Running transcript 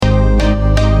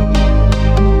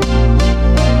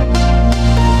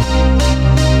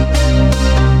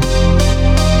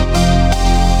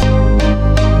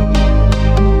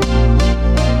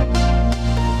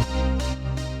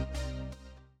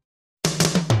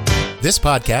This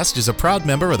podcast is a proud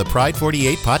member of the Pride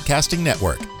 48 Podcasting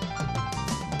Network.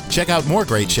 Check out more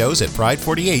great shows at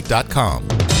pride48.com.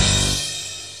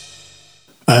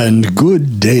 And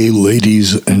good day,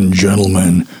 ladies and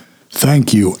gentlemen.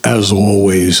 Thank you, as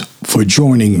always, for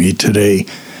joining me today.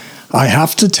 I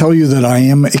have to tell you that I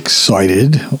am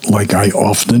excited, like I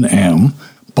often am,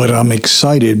 but I'm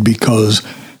excited because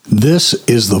this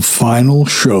is the final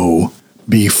show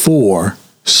before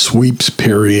Sweeps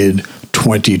Period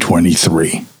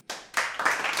 2023.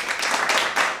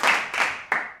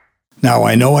 Now,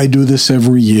 I know I do this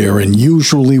every year, and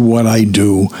usually what I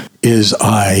do is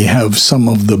I have some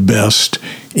of the best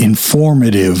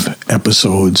informative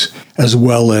episodes as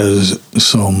well as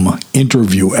some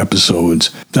interview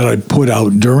episodes that I put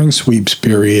out during Sweeps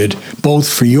Period,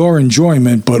 both for your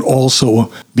enjoyment, but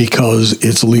also because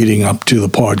it's leading up to the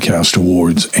Podcast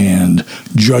Awards and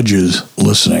judges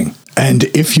listening. And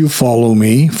if you follow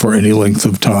me for any length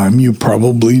of time, you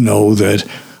probably know that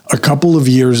a couple of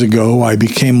years ago, I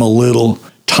became a little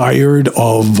tired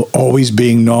of always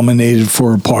being nominated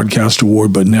for a podcast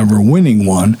award but never winning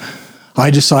one.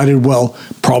 I decided, well,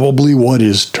 probably what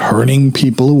is turning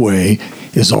people away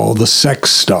is all the sex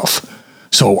stuff.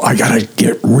 So I got to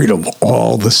get rid of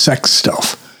all the sex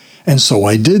stuff. And so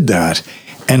I did that,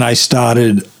 and I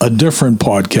started a different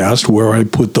podcast where I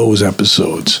put those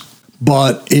episodes.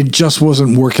 But it just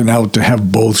wasn't working out to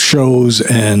have both shows,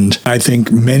 and I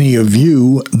think many of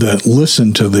you that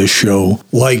listen to this show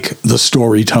like the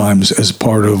story times as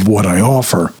part of what I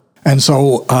offer. And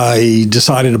so I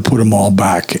decided to put them all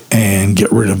back and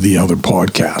get rid of the other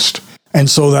podcast. And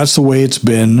so that's the way it's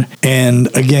been.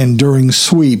 And again, during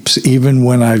Sweeps, even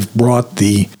when I've brought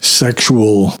the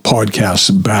sexual podcasts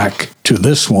back to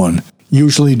this one,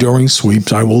 usually during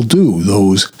Sweeps, I will do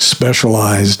those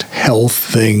specialized health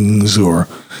things or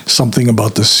something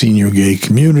about the senior gay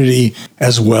community,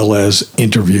 as well as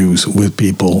interviews with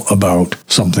people about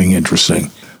something interesting.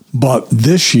 But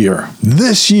this year,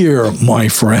 my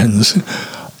friends,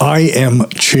 I am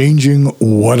changing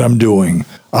what I'm doing.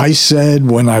 I said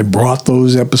when I brought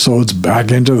those episodes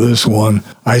back into this one,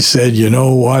 I said, you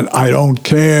know what? I don't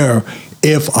care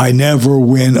if I never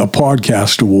win a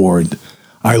podcast award.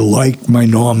 I like my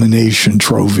nomination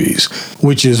trophies,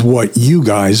 which is what you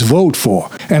guys vote for.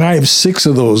 And I have 6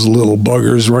 of those little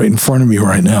buggers right in front of me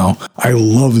right now. I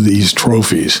love these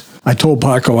trophies. I told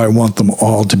Paco I want them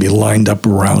all to be lined up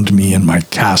around me in my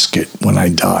casket when I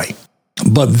die.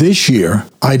 But this year,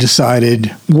 I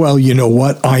decided, well, you know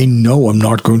what? I know I'm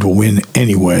not going to win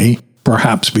anyway,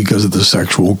 perhaps because of the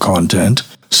sexual content.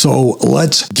 So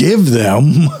let's give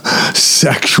them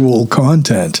sexual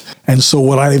content. And so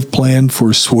what I've planned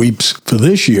for Sweeps for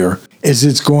this year is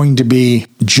it's going to be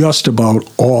just about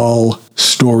all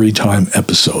Storytime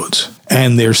episodes.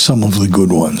 And there's some of the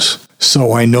good ones.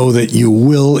 So I know that you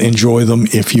will enjoy them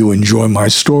if you enjoy my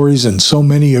stories. And so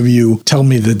many of you tell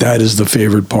me that that is the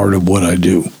favorite part of what I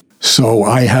do. So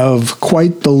I have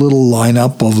quite the little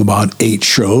lineup of about 8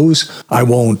 shows. I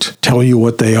won't tell you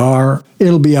what they are.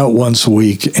 It'll be out once a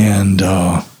week and,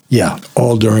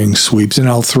 all during Sweeps. And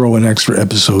I'll throw an extra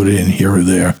episode in here or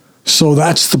there. So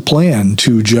that's the plan,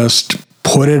 to just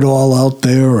put it all out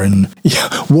there and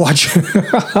watch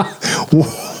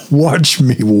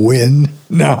me win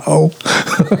now.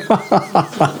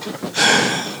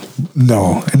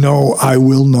 No, I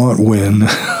will not win.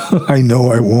 I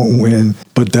know I won't win,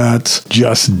 but that's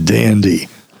just dandy.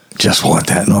 Just want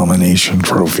that nomination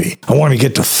trophy. I want to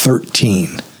get to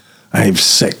 13. I have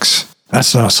 6.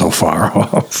 That's not so far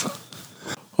off.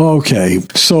 Okay,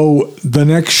 so the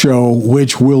next show,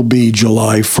 which will be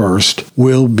July 1st,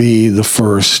 will be the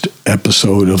first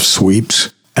episode of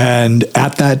Sweeps. And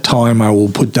at that time, I will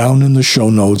put down in the show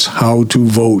notes how to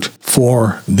vote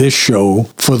for this show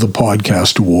for the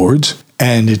Podcast Awards.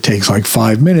 And it takes like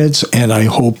 5 minutes. And I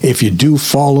hope if you do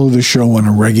follow the show on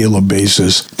a regular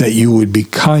basis, that you would be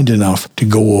kind enough to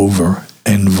go over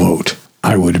and vote.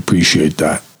 I would appreciate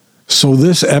that. So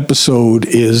this episode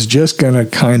is just going to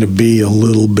kind of be a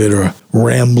little bit of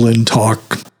rambling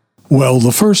talk. Well,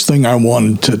 the first thing I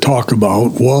wanted to talk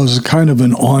about was kind of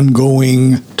an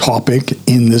ongoing topic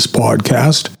in this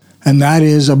podcast, and that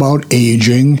is about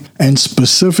aging, and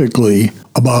specifically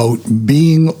about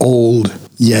being old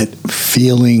yet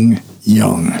feeling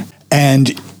young.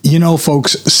 And, you know,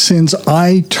 folks, since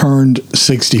I turned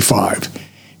 65,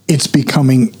 it's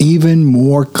becoming even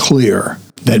more clear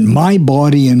that my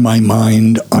body and my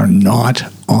mind are not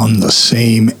on the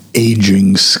same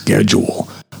aging schedule.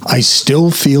 I still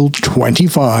feel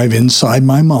 25 inside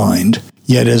my mind,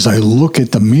 Yet as I look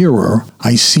at the mirror,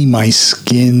 I see my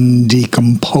skin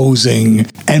decomposing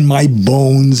and my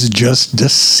bones just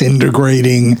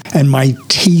disintegrating and my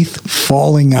teeth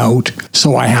falling out,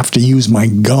 so I have to use my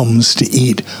gums to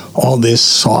eat all this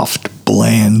soft,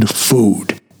 bland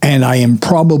food. And I am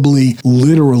probably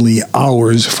literally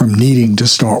hours from needing to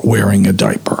start wearing a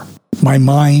diaper. My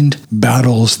mind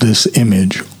battles this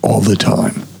image all the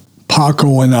time.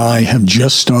 Paco and I have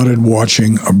just started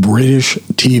watching a British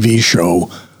TV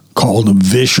show called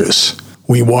Vicious.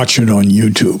 We watch it on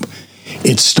YouTube.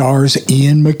 It stars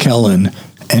Ian McKellen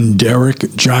and Derek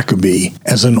Jacobi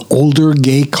as an older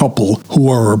gay couple who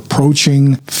are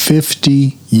approaching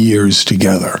 50 years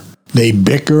together. They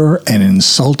bicker and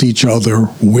insult each other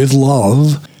with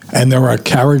love, and there are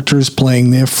characters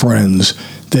playing their friends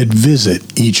that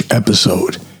visit each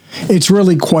episode. It's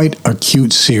really quite a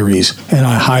cute series, and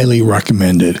I highly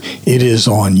recommend it. It is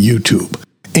on YouTube.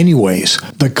 Anyways,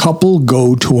 the couple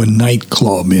go to a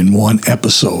nightclub in one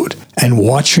episode, and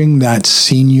watching that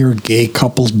senior gay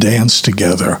couple dance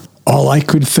together, all I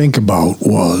could think about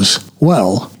was,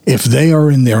 well, if they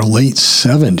are in their late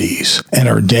 70s and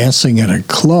are dancing at a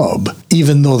club,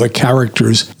 even though the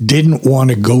characters didn't want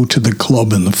to go to the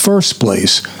club in the first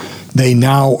place, they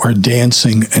now are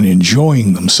dancing and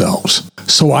enjoying themselves.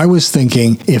 So I was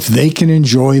thinking, if they can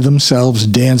enjoy themselves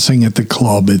dancing at the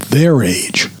club at their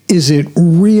age, is it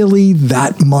really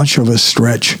that much of a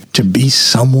stretch to be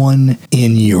someone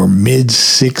in your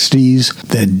mid-60s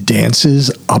that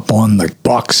dances up on the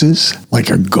boxes like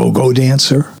a go-go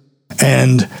dancer?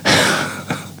 And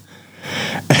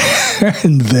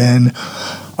then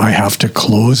I have to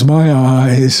close my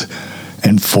eyes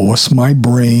and force my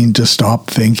brain to stop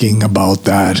thinking about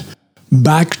that.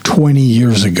 Back 20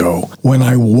 years ago, when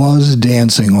I was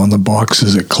dancing on the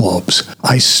boxes at clubs,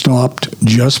 I stopped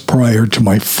just prior to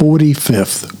my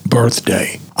 45th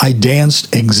birthday. I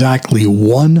danced exactly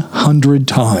 100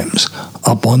 times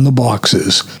up on the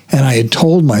boxes, and I had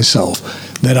told myself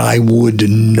that I would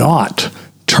not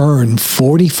turn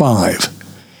 45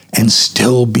 and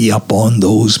still be up on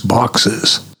those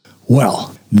boxes.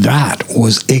 Well, that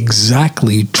was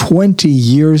exactly 20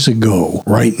 years ago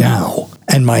right now.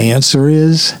 And my answer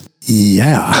is,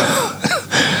 yeah.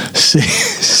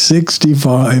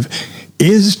 65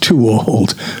 is too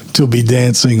old to be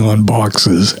dancing on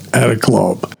boxes at a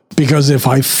club. Because if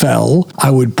I fell,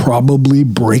 I would probably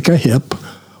break a hip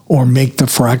or make the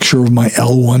fracture of my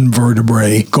L1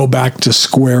 vertebrae go back to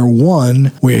square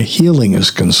one where healing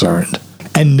is concerned.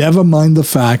 And never mind the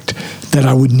fact that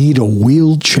I would need a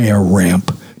wheelchair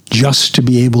ramp just to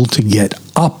be able to get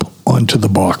up onto the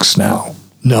box now.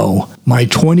 No, my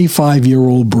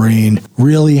 25-year-old brain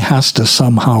really has to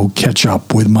somehow catch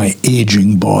up with my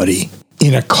aging body.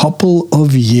 In a couple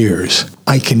of years,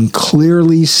 I can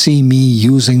clearly see me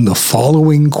using the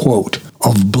following quote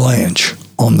of Blanche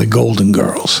on The Golden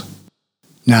Girls.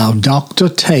 Now, Dr.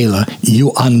 Taylor,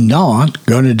 you are not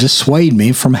going to dissuade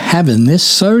me from having this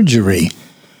surgery.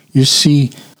 You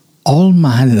see, all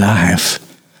my life,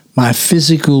 my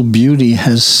physical beauty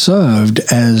has served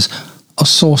as a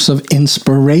source of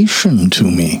inspiration to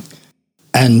me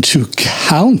and to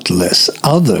countless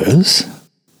others.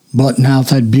 But now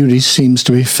that beauty seems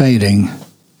to be fading,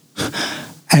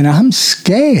 and I'm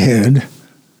scared.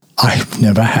 I've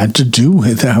never had to do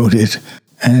without it,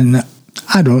 and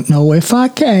I don't know if I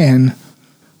can.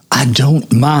 I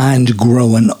don't mind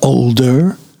growing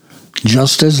older,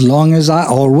 just as long as I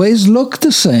always look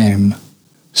the same.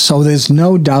 So there's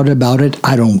no doubt about it.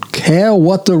 I don't care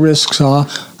what the risks are.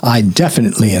 I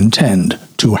definitely intend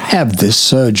to have this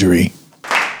surgery.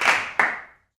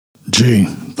 Gee,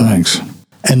 thanks.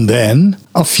 And then,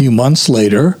 a few months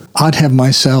later, I'd have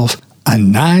myself a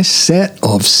nice set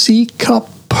of C-cup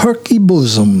perky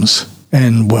bosoms.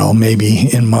 And, well, maybe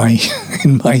in my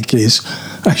case,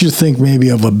 I should think maybe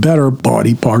of a better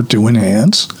body part to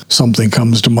enhance. Something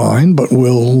comes to mind, but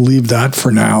we'll leave that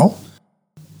for now.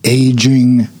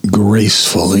 Aging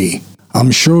gracefully.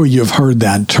 I'm sure you've heard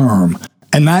that term.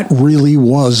 And that really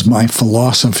was my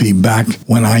philosophy back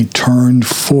when I turned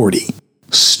 40.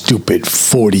 Stupid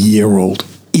 40-year-old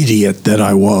idiot that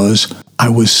I was. I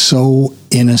was so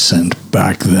innocent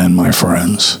back then, my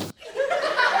friends.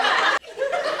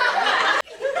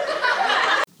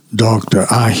 Doctor,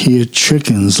 I hear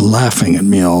chickens laughing at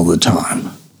me all the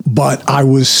time. But I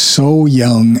was so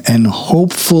young and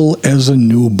hopeful as a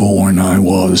newborn I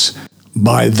was.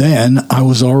 By then, I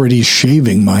was already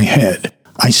shaving my head.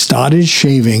 I started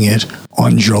shaving it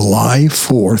on July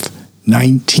 4th,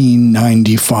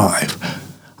 1995.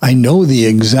 I know the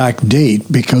exact date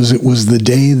because it was the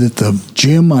day that the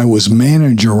gym I was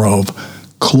manager of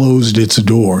closed its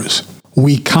doors.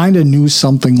 We kind of knew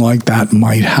something like that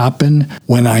might happen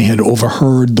when I had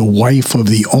overheard the wife of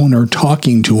the owner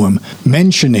talking to him,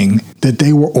 mentioning that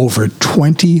they were over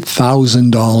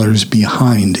 $20,000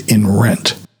 behind in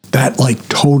rent. That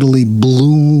totally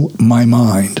blew my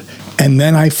mind. And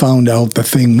then I found out the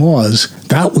thing was,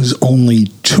 that was only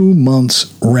 2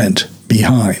 months' rent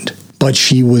behind. But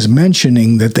she was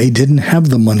mentioning that they didn't have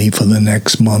the money for the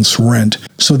next month's rent,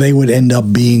 so they would end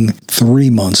up being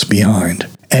 3 months behind.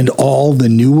 And all the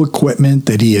new equipment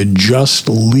that he had just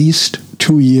leased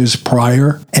 2 years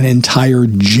prior, an entire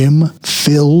gym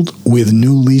filled with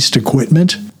new leased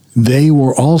equipment, they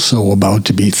were also about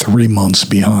to be 3 months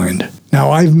behind.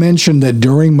 Now, I've mentioned that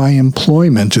during my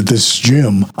employment at this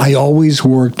gym, I always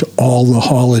worked all the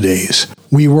holidays.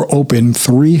 We were open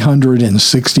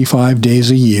 365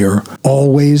 days a year,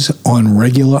 always on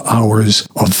regular hours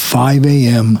of 5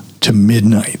 a.m. to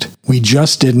midnight. We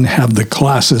just didn't have the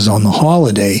classes on the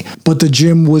holiday, but the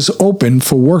gym was open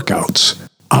for workouts.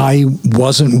 I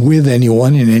wasn't with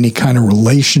anyone in any kind of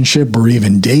relationship or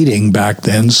even dating back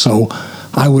then, so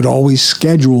I would always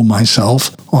schedule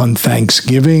myself on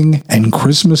Thanksgiving and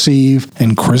Christmas Eve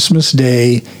and Christmas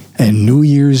Day and New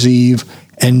Year's Eve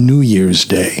and New Year's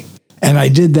Day. And I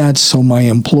did that so my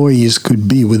employees could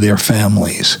be with their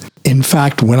families. In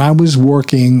fact, when I was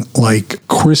working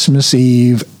Christmas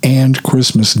Eve and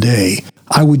Christmas Day,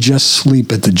 I would just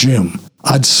sleep at the gym.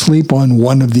 I'd sleep on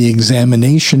one of the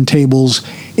examination tables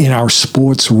in our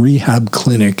sports rehab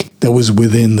clinic that was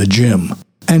within the gym.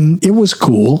 And it was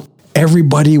cool.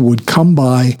 Everybody would come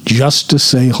by just to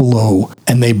say hello,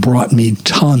 and they brought me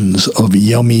tons of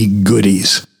yummy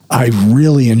goodies. I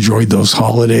really enjoyed those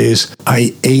holidays.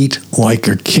 I ate like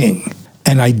a king.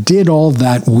 And I did all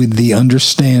that with the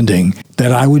understanding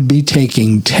that I would be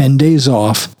taking 10 days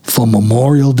off for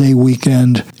Memorial Day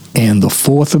weekend and the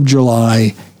 4th of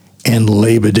July and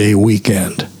Labor Day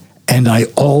weekend. And I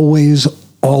always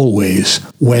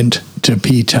went to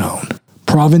P-Town,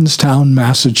 Provincetown,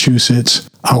 Massachusetts,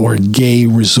 our gay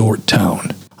resort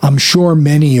town. I'm sure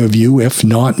many of you, if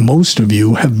not most of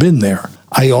you, have been there.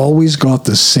 I always got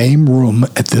the same room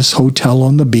at this hotel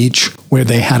on the beach where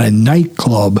they had a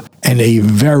nightclub and a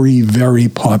very, very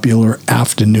popular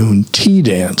afternoon tea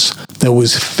dance that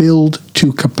was filled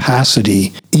to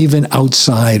capacity even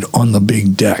outside on the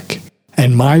big deck.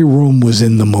 And my room was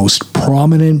in the most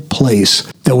prominent place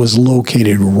that was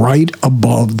located right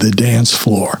above the dance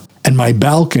floor. And my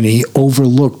balcony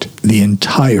overlooked the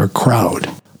entire crowd.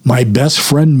 My best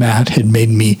friend Matt had made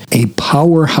me a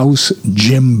Powerhouse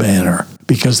gym banner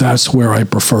because that's where I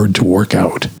preferred to work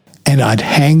out. And I'd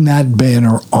hang that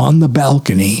banner on the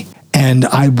balcony, and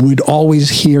I would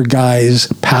always hear guys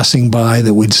passing by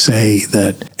that would say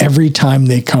that every time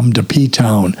they come to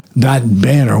P-Town, that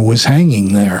banner was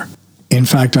hanging there. In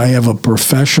fact, I have a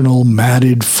professional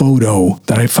matted photo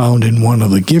that I found in one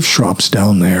of the gift shops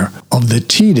down there of the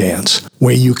tea dance,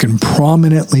 where you can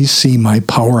prominently see my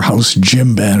Powerhouse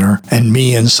gym banner and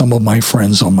me and some of my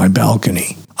friends on my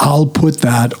balcony. I'll put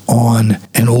that on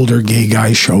an Older Gay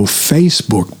Guy Show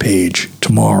Facebook page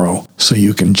tomorrow so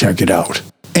you can check it out.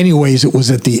 Anyways, it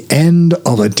was at the end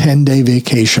of a 10-day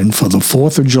vacation for the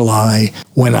 4th of July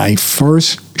when I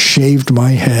first shaved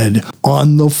my head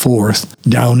on the 4th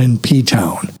down in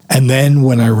P-Town. And then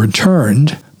when I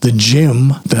returned, the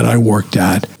gym that I worked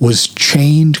at was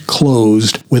chained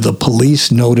closed with a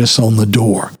police notice on the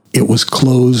door. It was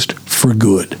closed for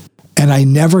good. And I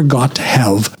never got to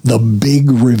have the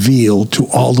big reveal to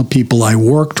all the people I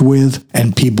worked with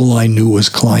and people I knew as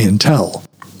clientele.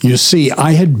 You see,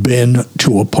 I had been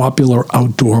to a popular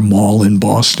outdoor mall in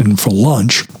Boston for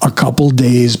lunch a couple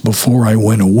days before I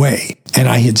went away, and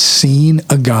I had seen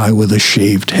a guy with a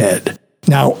shaved head.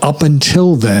 Now, up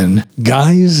until then,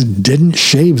 guys didn't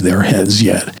shave their heads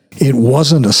yet. It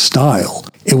wasn't a style.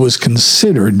 It was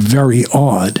considered very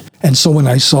odd. And so when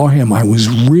I saw him, I was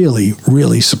really,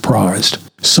 really surprised.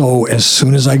 So as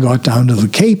soon as I got down to the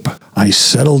Cape, I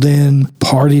settled in,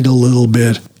 partied a little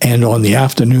bit, and on the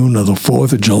afternoon of the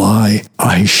 4th of July,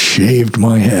 I shaved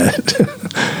my head.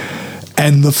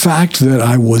 And the fact that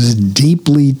I was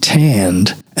deeply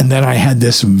tanned and then I had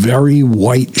this very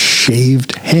white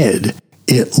shaved head,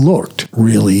 it looked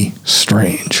really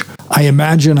strange. I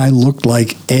imagine I looked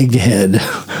like Egghead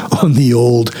on the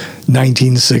old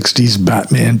 1960s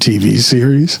Batman TV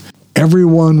series.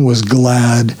 Everyone was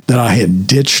glad that I had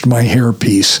ditched my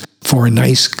hairpiece for a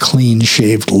nice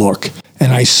clean-shaved look,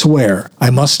 and I swear I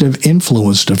must have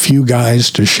influenced a few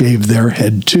guys to shave their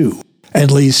head too.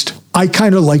 At least, I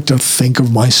kind of like to think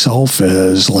of myself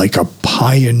as like a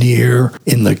pioneer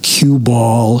in the cue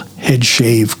ball head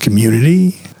shave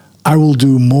community. I will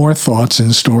do more thoughts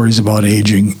and stories about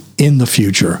aging in the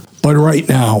future. But right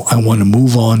now, I want to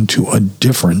move on to a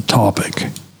different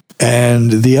topic.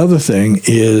 And the other thing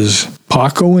is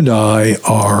Paco and I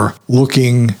are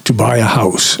looking to buy a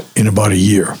house in about a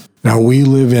year. Now, we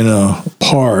live in a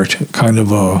part, kind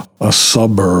of a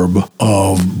suburb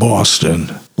of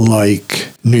Boston, like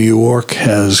New York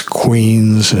has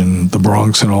Queens and the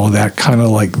Bronx and all that, kind of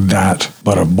like that,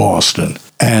 but of Boston.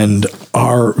 And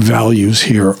our values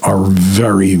here are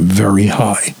very, very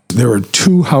high. There are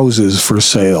 2 houses for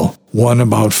sale, one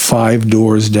about 5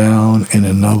 doors down and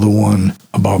another one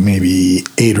about maybe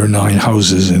 8 or 9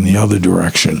 houses in the other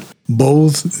direction.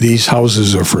 Both these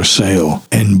houses are for sale,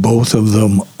 and both of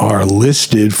them are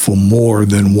listed for more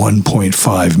than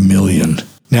 $1.5 million.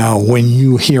 Now, when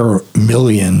you hear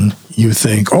million, you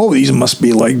think, oh, these must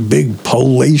be like big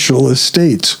palatial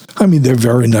estates. I mean, they're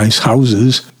very nice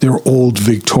houses. They're old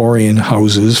Victorian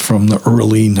houses from the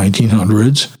early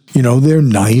 1900s. You know, they're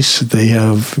nice. They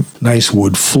have nice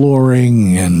wood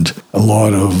flooring and a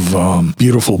lot of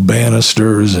beautiful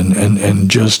banisters and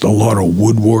just a lot of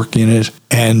woodwork in it.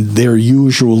 And they're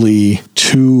usually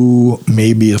 2,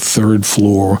 maybe a 3rd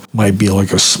floor, might be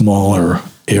like a smaller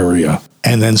area.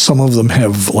 And then some of them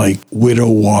have like widow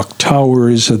walk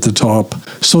towers at the top.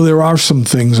 So there are some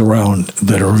things around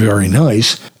that are very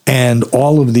nice. And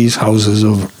all of these houses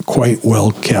are quite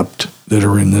well kept that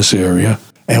are in this area.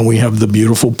 And we have the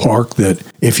beautiful park that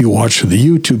if you watch the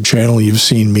YouTube channel, you've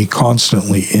seen me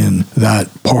constantly in that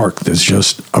park that's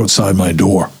just outside my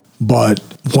door. But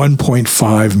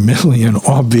 1.5 million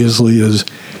obviously is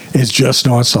just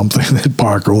not something that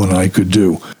Paco and I could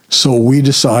do. So we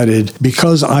decided,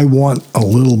 because I want a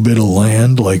little bit of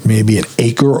land, like maybe an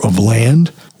acre of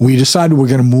land, we decided we're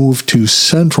going to move to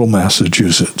central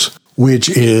Massachusetts, which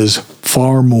is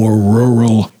far more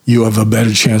rural. You have a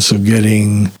better chance of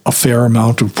getting a fair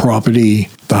amount of property.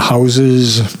 The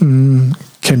houses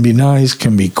can be nice,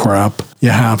 can be crap. You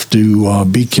have to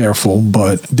be careful,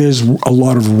 but there's a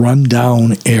lot of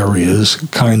rundown areas,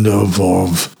 kind of,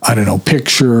 I don't know,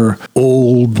 picture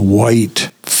old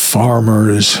white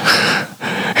farmers,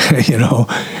 you know,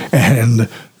 and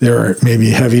they're maybe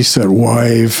heavy-set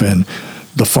wife, and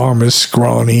the farmer's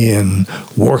scrawny and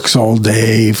works all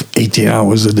day, 18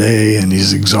 hours a day, and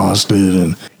he's exhausted,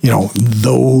 and, you know,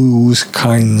 those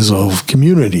kinds of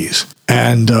communities.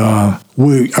 And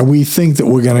we think that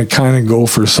we're going to kind of go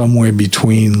for somewhere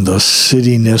between the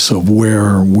cityness of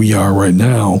where we are right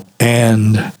now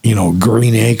and, you know,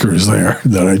 Green Acres there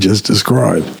that I just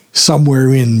described.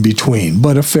 Somewhere in between,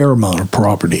 but a fair amount of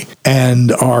property.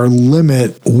 And our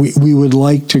limit, we would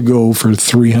like to go for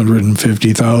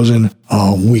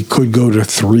 $350,000. We could go to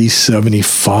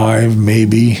 $375,000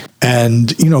 maybe.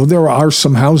 And, you know, there are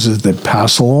some houses that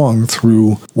pass along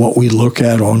through what we look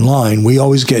at online. We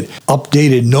always get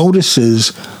updated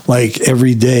notices like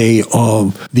every day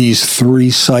of these 3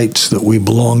 sites that we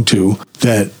belong to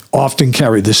that often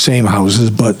carry the same houses,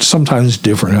 but sometimes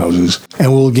different houses.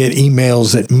 And we'll get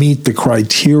emails that meet the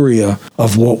criteria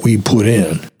of what we put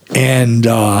in. And,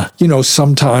 you know,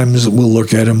 sometimes we'll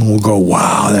look at them and we'll go,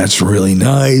 wow, that's really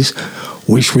nice.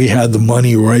 Wish we had the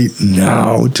money right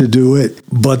now to do it.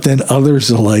 But then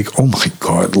others are like, oh my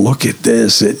God, look at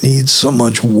this. It needs so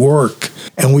much work.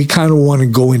 And we kind of want to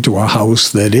go into a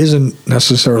house that isn't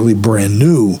necessarily brand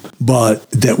new, but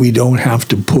that we don't have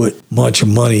to put much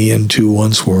money into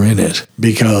once we're in it.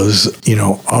 Because, you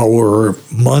know, our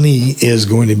money is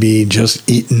going to be just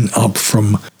eaten up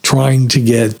from trying to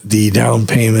get the down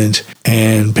payment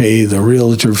and pay the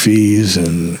realtor fees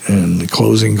and the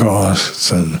closing costs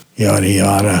and yada,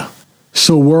 yada.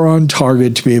 So we're on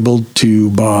target to be able to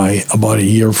buy about a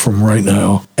year from right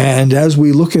now. And as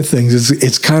we look at things,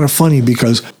 it's kind of funny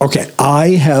because, okay,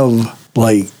 I have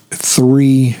like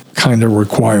 3 kind of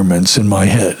requirements in my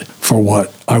head for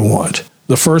what I want.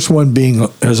 The first one being,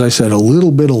 as I said, a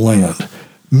little bit of land.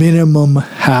 Minimum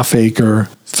 ½ acre,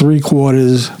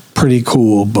 3/4 pretty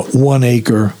cool, but 1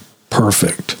 acre,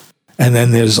 perfect. And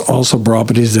then there's also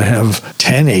properties that have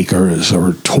 10 acres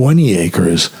or 20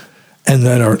 acres and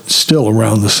that are still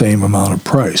around the same amount of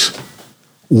price.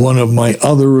 One of my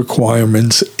other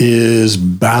requirements is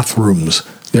bathrooms.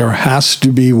 There has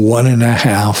to be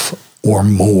 1.5 or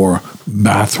more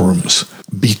bathrooms.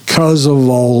 Because of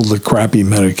all the crappy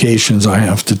medications I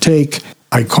have to take,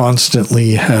 I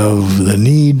constantly have the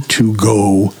need to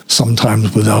go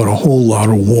sometimes without a whole lot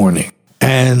of warning.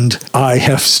 And I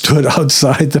have stood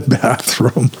outside the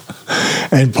bathroom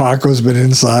and Paco's been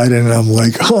inside and I'm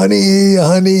like,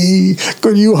 honey,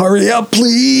 could you hurry up,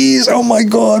 please? Oh my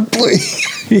God, please.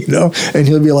 You know, and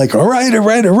he'll be like, all right,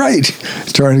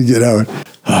 trying to get out.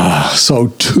 So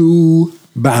 2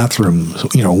 bathrooms,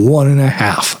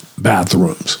 1.5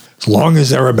 bathrooms, as long as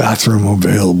there are a bathroom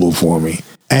available for me.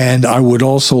 And I would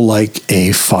also like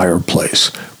a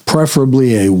fireplace,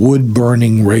 preferably a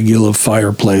wood-burning regular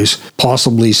fireplace,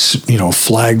 possibly,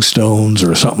 flagstones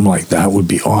or something like that would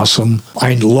be awesome.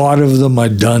 A lot of them are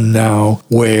done now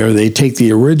where they take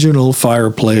the original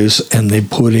fireplace and they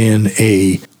put in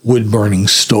a wood-burning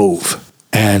stove.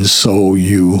 And so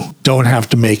you don't have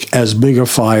to make as big a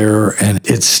fire and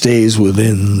it stays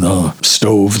within the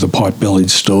stove, the pot-bellied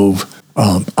stove.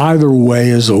 Either way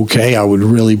is okay. I would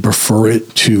really prefer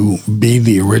it to be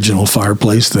the original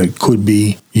fireplace that could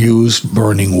be used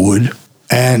burning wood.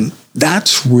 And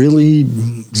that's really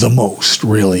the most,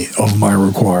 of my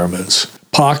requirements.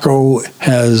 Paco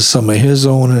has some of his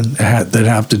own that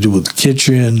have to do with the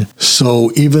kitchen. So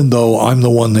even though I'm the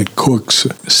one that cooks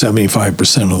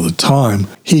 75% of the time,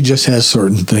 he just has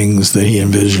certain things that he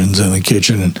envisions in the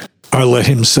kitchen. And I let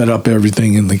him set up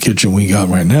everything in the kitchen we got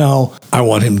right now. I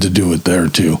want him to do it there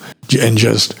too. And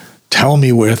just tell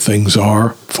me where things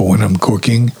are for when I'm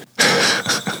cooking.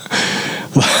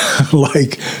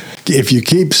 Like, if you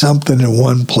keep something in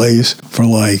one place for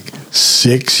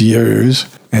 6 years,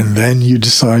 and then you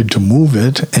decide to move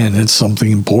it, and it's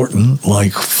something important,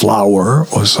 like flour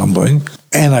or something,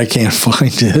 and I can't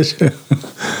find it,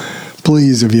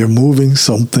 please, if you're moving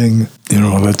something,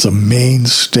 that's a main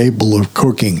staple of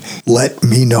cooking, let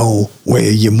me know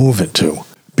where you move it to.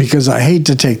 Because I hate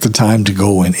to take the time to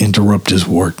go and interrupt his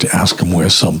work to ask him where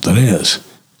something is.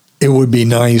 It would be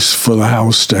nice for the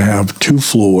house to have 2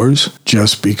 floors,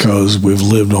 just because we've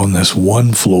lived on this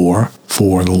one floor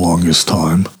for the longest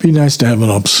time. Be nice to have an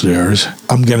upstairs.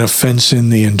 I'm going to fence in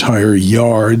the entire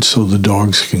yard so the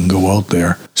dogs can go out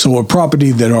there. So a property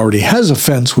that already has a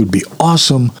fence would be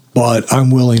awesome, but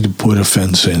I'm willing to put a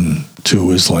fence in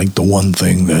too is the one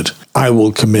thing that I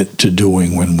will commit to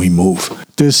doing when we move.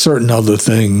 There's certain other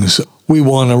things. We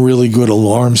want a really good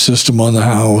alarm system on the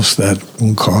house that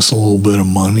will cost a little bit of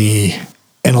money.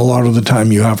 And a lot of the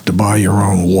time you have to buy your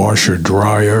own washer,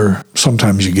 dryer.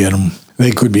 Sometimes you get them.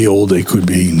 They could be old, they could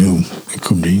be new. It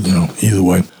could be, either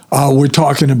way. We're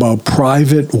talking about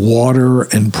private water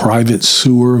and private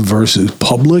sewer versus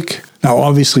public. Now,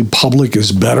 obviously, public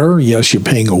is better. Yes, you're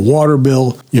paying a water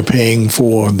bill. You're paying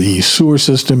for the sewer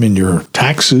system in your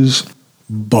taxes.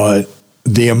 But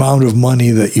the amount of money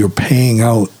that you're paying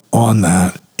out on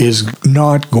that is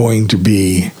not going to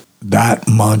be that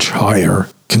much higher,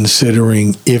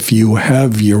 considering if you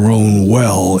have your own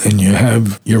well and you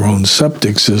have your own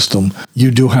septic system, you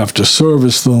do have to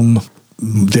service them.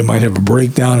 They might have a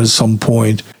breakdown at some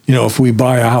point. If we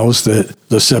buy a house that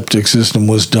the septic system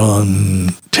was done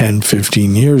 10,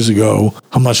 15 years ago,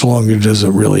 how much longer does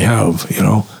it really have,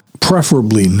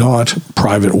 Preferably not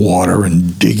private water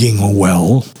and digging a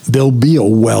well. There'll be a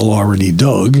well already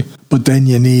dug, but then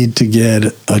you need to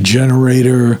get a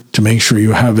generator to make sure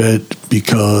you have it,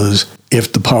 because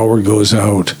if the power goes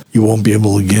out, you won't be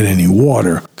able to get any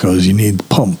water because you need the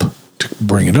pump to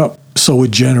bring it up. So a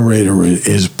generator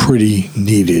is pretty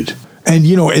needed. And,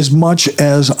 as much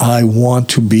as I want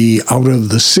to be out of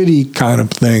the city kind of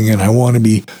thing, and I want to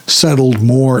be settled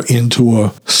more into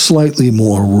a slightly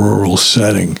more rural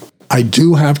setting, I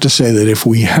do have to say that if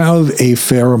we have a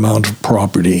fair amount of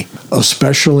property,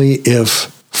 especially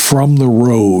if from the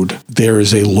road there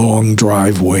is a long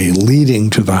driveway leading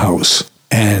to the house,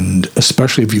 and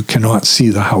especially if you cannot see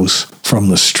the house from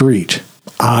the street,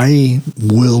 I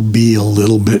will be a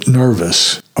little bit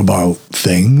nervous about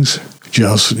things.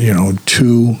 Just,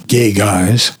 2 gay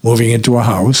guys moving into a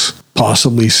house,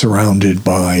 possibly surrounded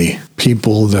by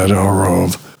people that are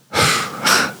of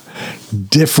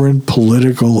different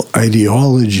political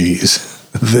ideologies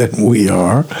than we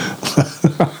are.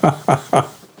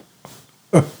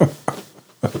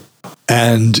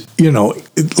 And,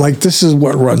 this is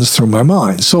what runs through my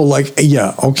mind. So,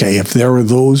 if there are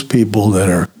those people that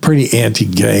are pretty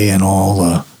anti-gay and all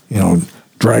the,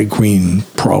 drag queen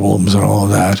problems and all of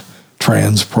that,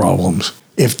 trans problems,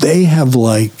 if they have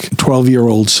a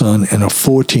 12-year-old son and a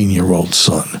 14-year-old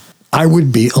son, I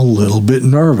would be a little bit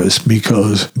nervous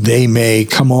because they may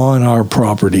come on our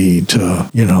property to,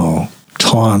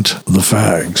 taunt the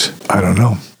fags. I don't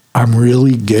know. I'm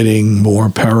really getting more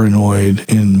paranoid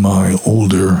in my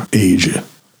older age.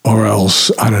 Or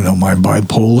else, I don't know, my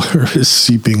bipolar is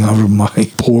seeping out of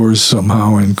my pores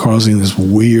somehow and causing this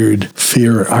weird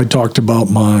fear. I talked about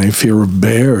my fear of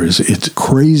bears. It's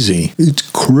crazy. It's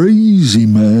crazy,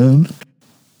 man.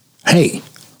 Hey,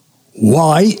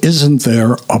 why isn't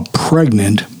there a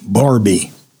pregnant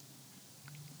Barbie?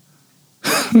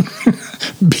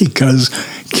 Because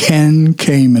Ken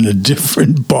came in a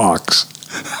different box.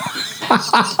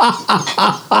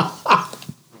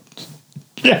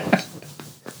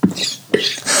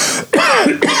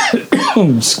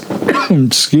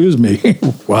 Excuse me.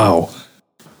 Wow.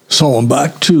 So I'm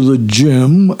back to the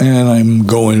gym, and I'm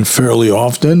going fairly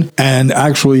often. And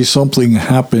actually, something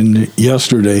happened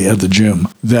yesterday at the gym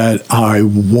that I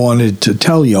wanted to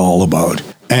tell you all about.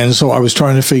 And so I was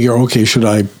trying to figure, okay, should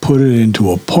I put it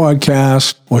into a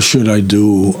podcast or should I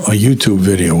do a YouTube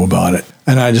video about it?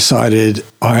 And I decided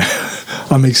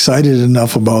I'm excited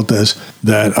enough about this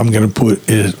that I'm going to put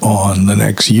it on the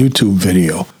next YouTube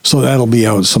video. So that'll be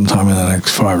out sometime in the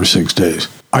next 5 or 6 days.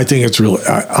 I think it's really,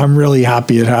 I'm really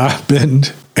happy it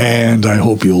happened, and I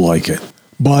hope you'll like it.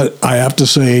 But I have to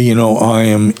say, I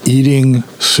am eating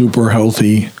super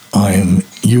healthy. I am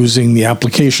using the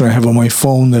application I have on my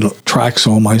phone that tracks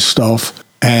all my stuff.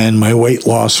 And my weight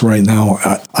loss right now,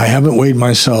 I haven't weighed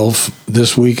myself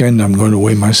this weekend. I'm going to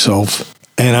weigh myself.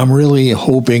 And I'm really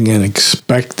hoping and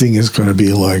expecting it's going to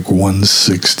be like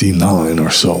 169 or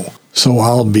so. So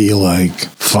I'll be like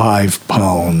 5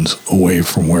 pounds away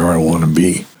from where I want to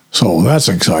be. So that's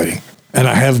exciting. And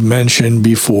I have mentioned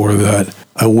before that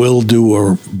I will do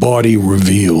a body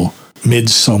reveal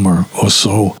midsummer or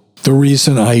so. The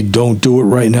reason I don't do it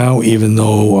right now, even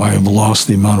though I've lost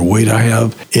the amount of weight I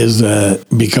have, is that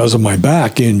because of my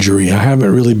back injury, I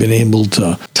haven't really been able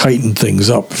to tighten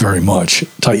things up very much,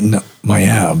 tighten up my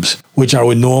abs, which I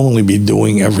would normally be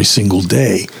doing every single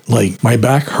day. Like, my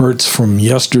back hurts from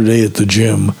yesterday at the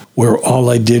gym, where all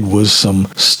I did was some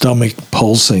stomach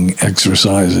pulsing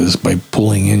exercises by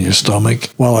pulling in your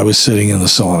stomach while I was sitting in the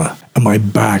sauna. And my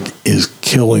back is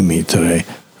killing me today.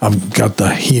 I've got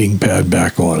the heating pad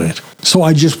back on it. So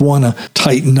I just want to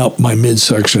tighten up my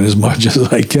midsection as much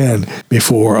as I can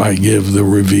before I give the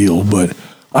reveal. But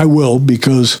I will,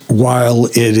 because while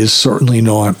it is certainly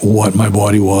not what my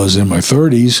body was in my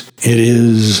 30s, it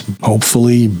is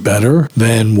hopefully better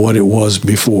than what it was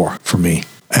before for me.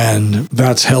 And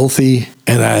that's healthy,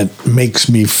 and that makes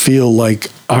me feel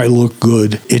like I look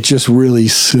good. It just really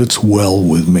sits well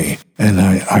with me, and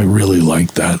I really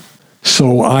like that.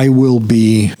 So I will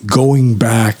be going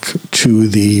back to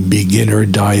the Beginner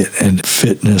Diet and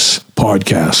Fitness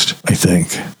podcast, I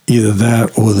think. Either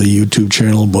that or the YouTube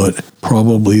channel, but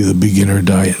probably the Beginner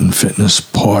Diet and Fitness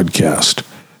podcast.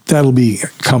 That'll be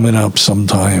coming up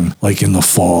sometime, like in the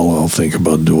fall. I'll think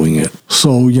about doing it.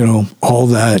 So, all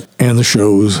that and the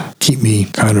shows keep me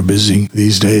kind of busy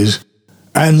these days.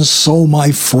 And so,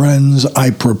 my friends, I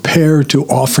prepare to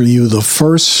offer you the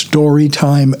first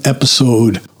Storytime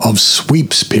episode of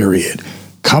Sweeps Period,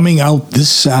 coming out this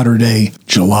Saturday,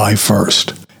 July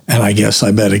 1st. And I guess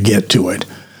I better get to it.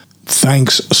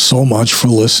 Thanks so much for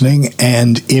listening,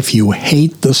 and if you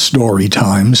hate the story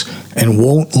times and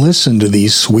won't listen to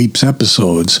these Sweeps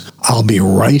episodes, I'll be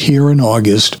right here in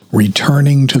August,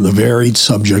 returning to the varied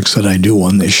subjects that I do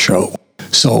on this show.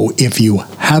 So if you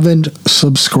haven't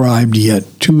subscribed yet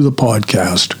to the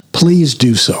podcast, please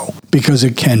do so, because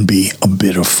it can be a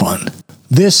bit of fun.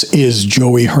 This is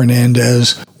Joey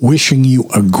Hernandez, wishing you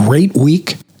a great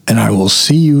week, and I will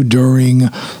see you during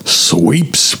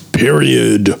Sweeps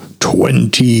Period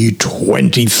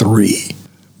 2023.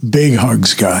 Big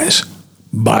hugs, guys.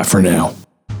 Bye for now.